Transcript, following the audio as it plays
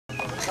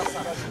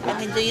I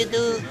mean, do you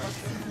do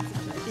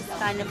this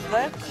kind of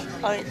work,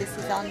 or this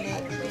is only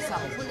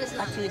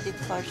what you did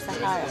for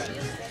Sahara?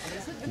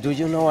 Do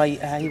you know,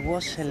 I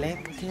was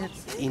elected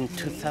in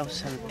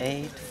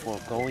 2008 for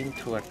going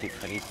to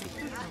Artifariti,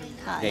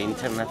 the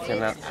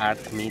international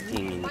art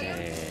meeting in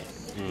the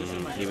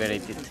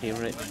liberated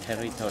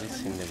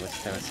territories in the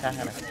Western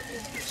Sahara.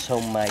 So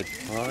my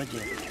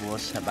project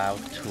was about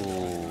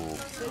to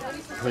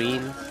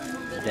print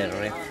the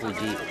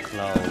refugee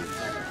clothes.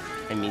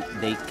 I mean,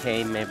 they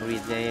came every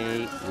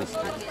day with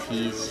the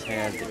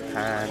t-shirt, the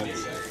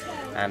pants,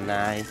 and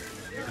I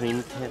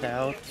printed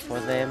out for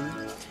them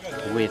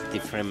with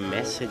different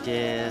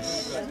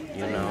messages,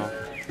 you know,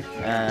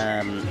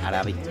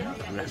 Arabic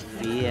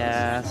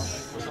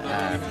graphias.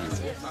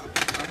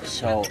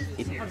 So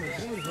it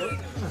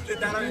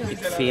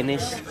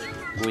finished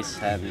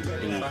with an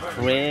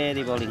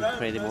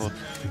incredible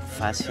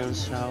fashion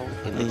show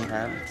in the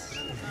camps.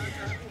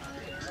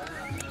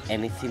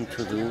 Anything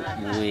to do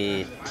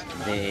with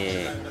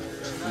the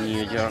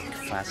New York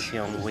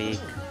Fashion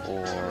Week,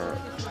 or,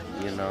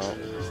 you know,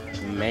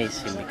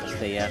 amazing because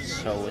they are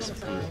so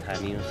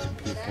spontaneous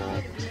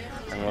people,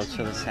 and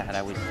also the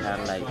Sahrawis are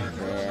like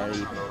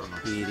very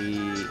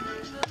pretty,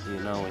 you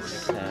know,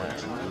 it's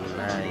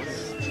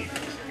nice.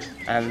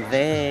 And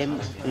then,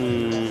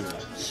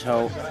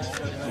 so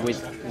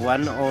with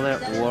one other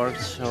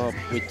workshop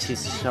which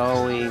is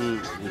showing,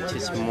 which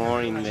is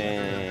more in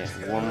the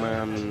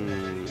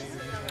woman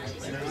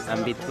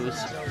ambitus,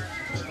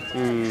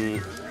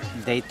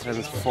 they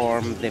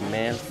transform the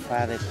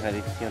melfa, the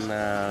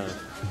traditional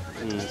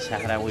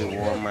Sahrawi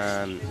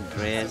woman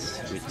dress,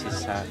 which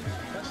is a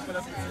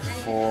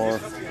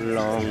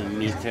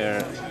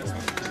 4-meter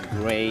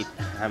great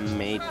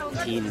handmade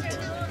tint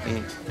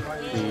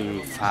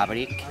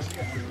fabric.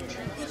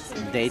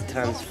 They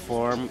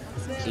transform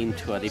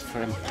into a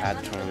different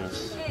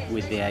patterns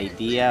with the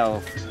idea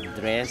of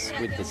dress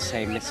with the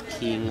same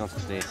skin of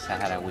the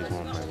Sahrawi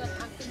woman,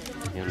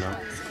 you know.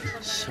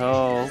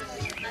 So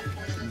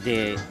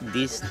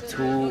these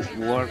two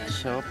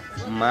workshops,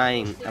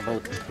 mine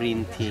about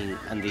printing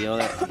and the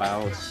other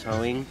about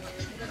sewing,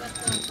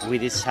 we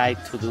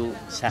decided to do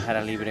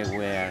Sahara Libre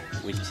Wear,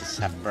 which is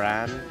a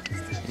brand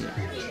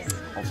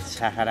of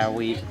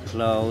Sahrawi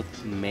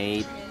clothes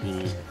made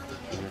in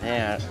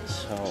there.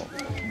 So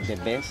the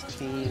best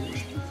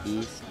thing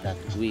is that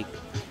we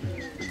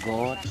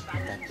got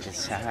that the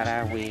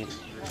Sahrawi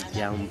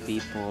young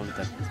people,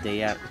 that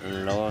they are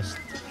lost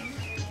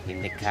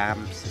in the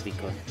camps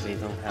because they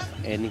don't have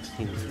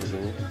anything to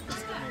do.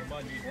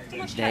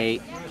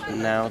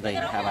 Now they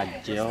have a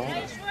job,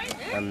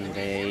 and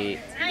they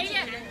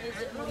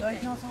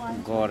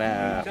got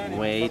a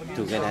way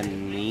to get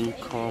an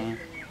income,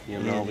 you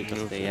know,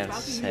 because they are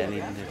selling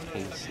the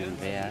things in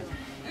there,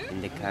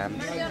 in the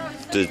camps.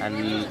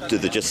 Do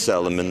they just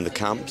sell them in the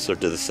camps, or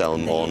do they sell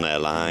them on their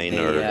line?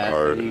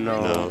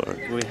 No,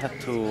 we have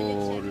to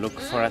look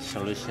for a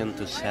solution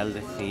to sell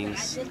the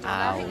things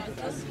out,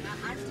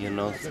 you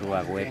know, through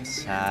a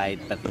website,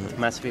 but it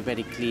must be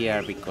very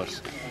clear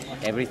because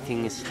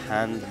everything is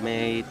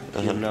handmade,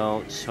 you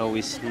know, so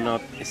it's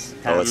not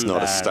standard. Oh, it's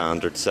not a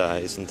standard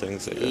size and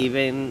things like that.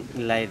 Even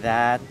like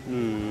that,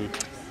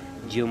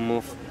 you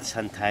move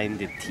sometimes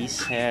the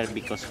t-shirt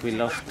because we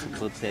love to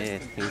put the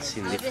things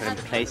in different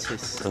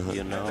places,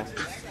 you know.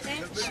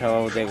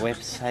 So the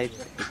website,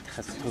 it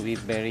has to be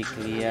very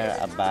clear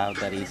about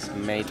that it's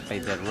made by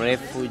the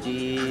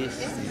refugees,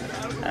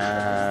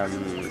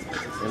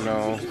 you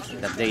know,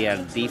 that they are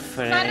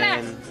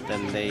different,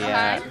 that they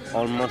are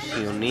almost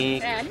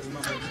unique,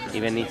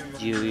 even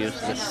if you use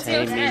the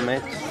same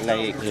image,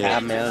 like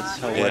camels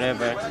or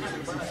whatever.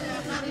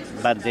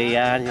 But they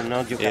are, you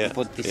know, you can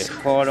put this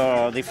color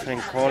or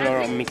different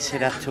color or mix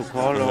it up to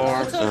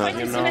colors,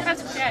 you know.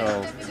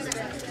 So,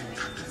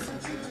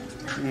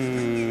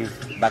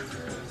 but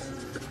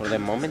for the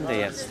moment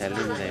they are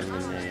selling them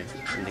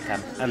in the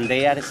camp, and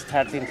they are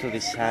starting to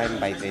design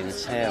by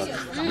themselves,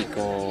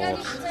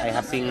 because I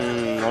have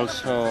been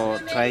also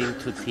trying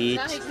to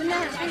teach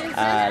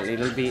a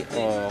little bit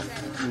of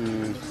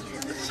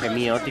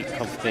semiotic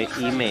of the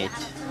image,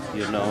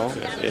 you know,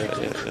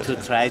 to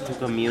try to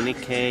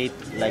communicate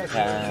like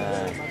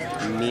a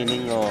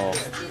meaning of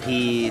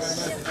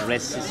peace,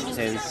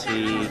 resistance,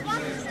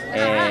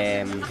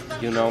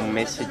 you know,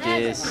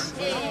 messages,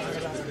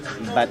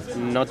 but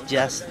not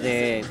just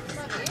the,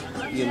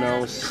 you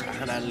know,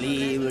 Sahara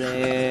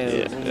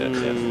Libre,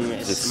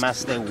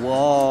 smash the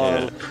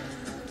wall,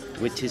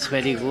 which is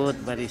very good,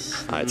 but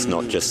it's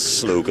not just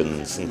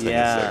slogans and things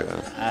like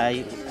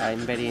that. I'm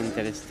very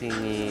interested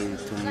in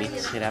to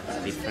mix it up a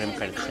different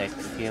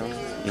perception,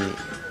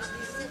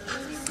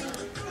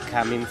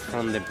 coming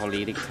from the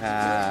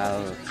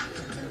political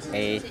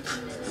age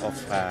of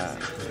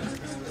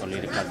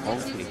political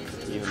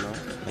conflict, you know,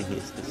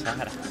 against the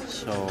Sahara.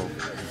 So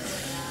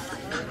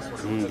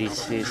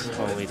this is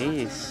how it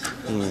is.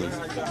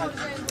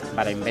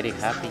 But I'm very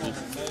happy.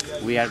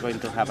 We are going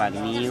to have a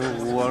new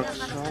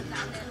workshop,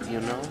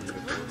 you know,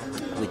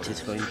 which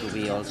is going to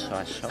be also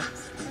a shop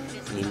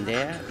in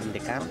there, in the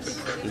camps,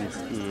 in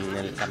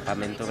el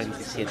campamento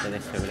 27 de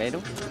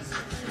febrero.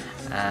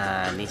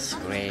 And it's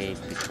great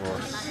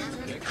because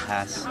it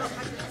has,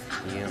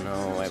 you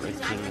know,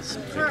 everything is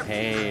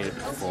prepared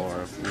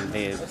for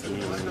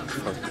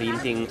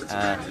printing.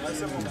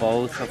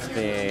 Both of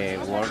the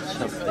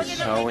works of the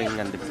showing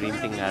and the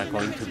printing are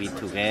going to be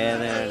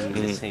together in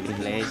the same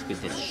place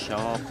with the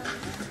shop.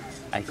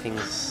 I think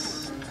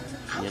it's,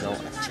 you know,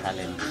 a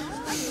challenge.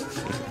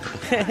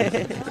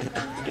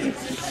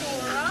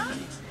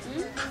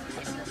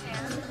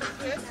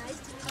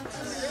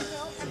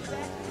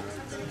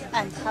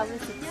 And how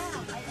is it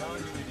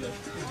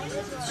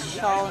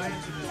shown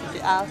to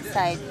the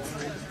outside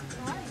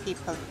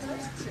people?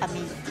 I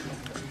mean,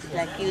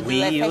 like you do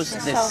We a use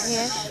fashion the show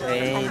here,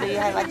 same- and do you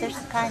have other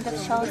kind of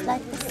shows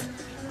like this?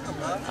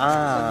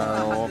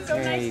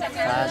 Okay,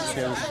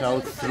 fashion show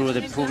through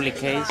the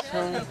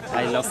publication.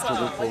 I love to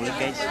do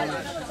publication,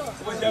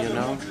 you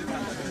know.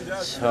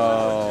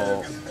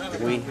 So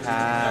we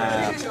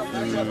have,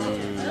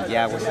 we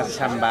have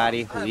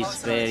somebody who is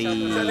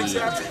very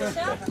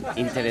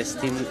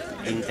interested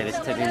in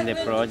the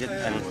project,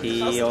 and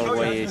he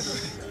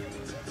always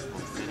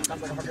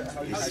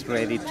is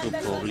ready to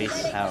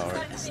publish our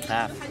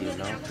stuff, you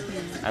know.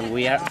 And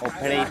we are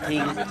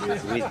operating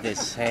with the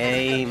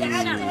same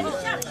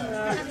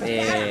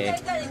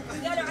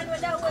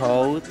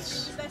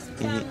codes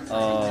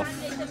of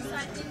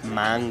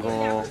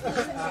Mango,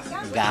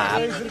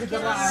 Gap,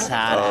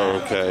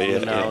 Zara, okay,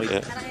 you know,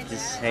 yeah. the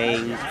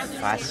same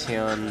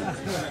fashion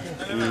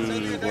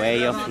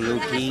way of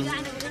looking,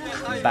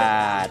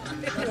 but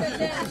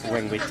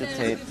when we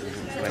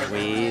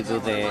do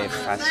the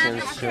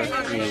fashion shoot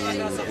in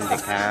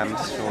the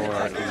camps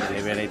or in the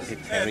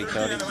liberated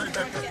territories,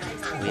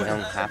 we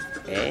don't have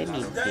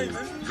anything,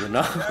 you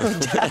know,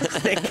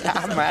 just the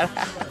camera.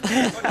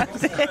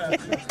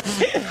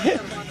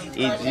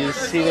 If you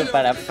see the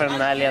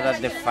paraphernalia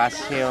that the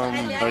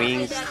fashion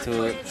brings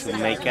to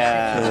make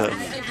a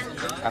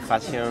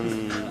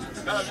fashion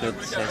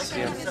shoot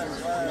session,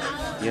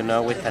 you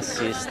know, with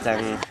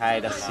assistant,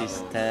 hair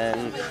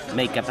assistant,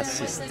 makeup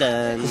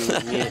assistant,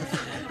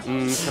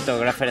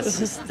 photographer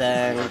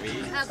assistant.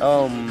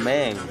 Oh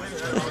man!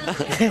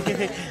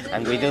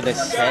 And we do the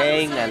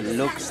same and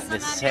looks the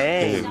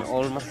same,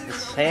 almost the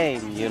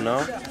same, you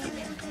know,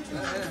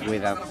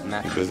 without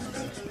nothing.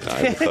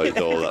 Without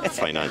all that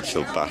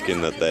financial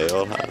backing that they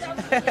all have.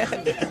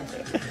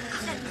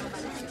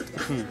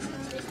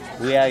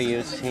 We are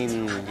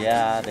using,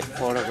 the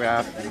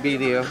photograph,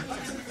 video,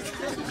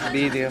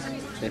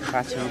 the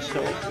fashion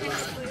show.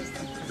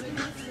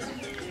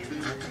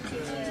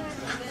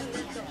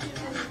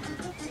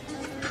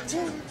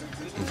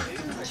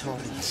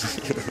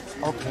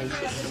 Okay.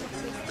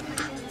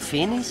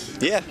 Finish?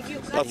 Yeah,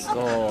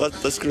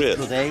 that's great.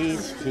 Today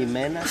is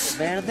Jimena's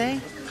birthday,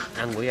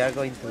 and we are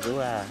going to do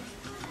a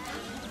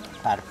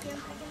party.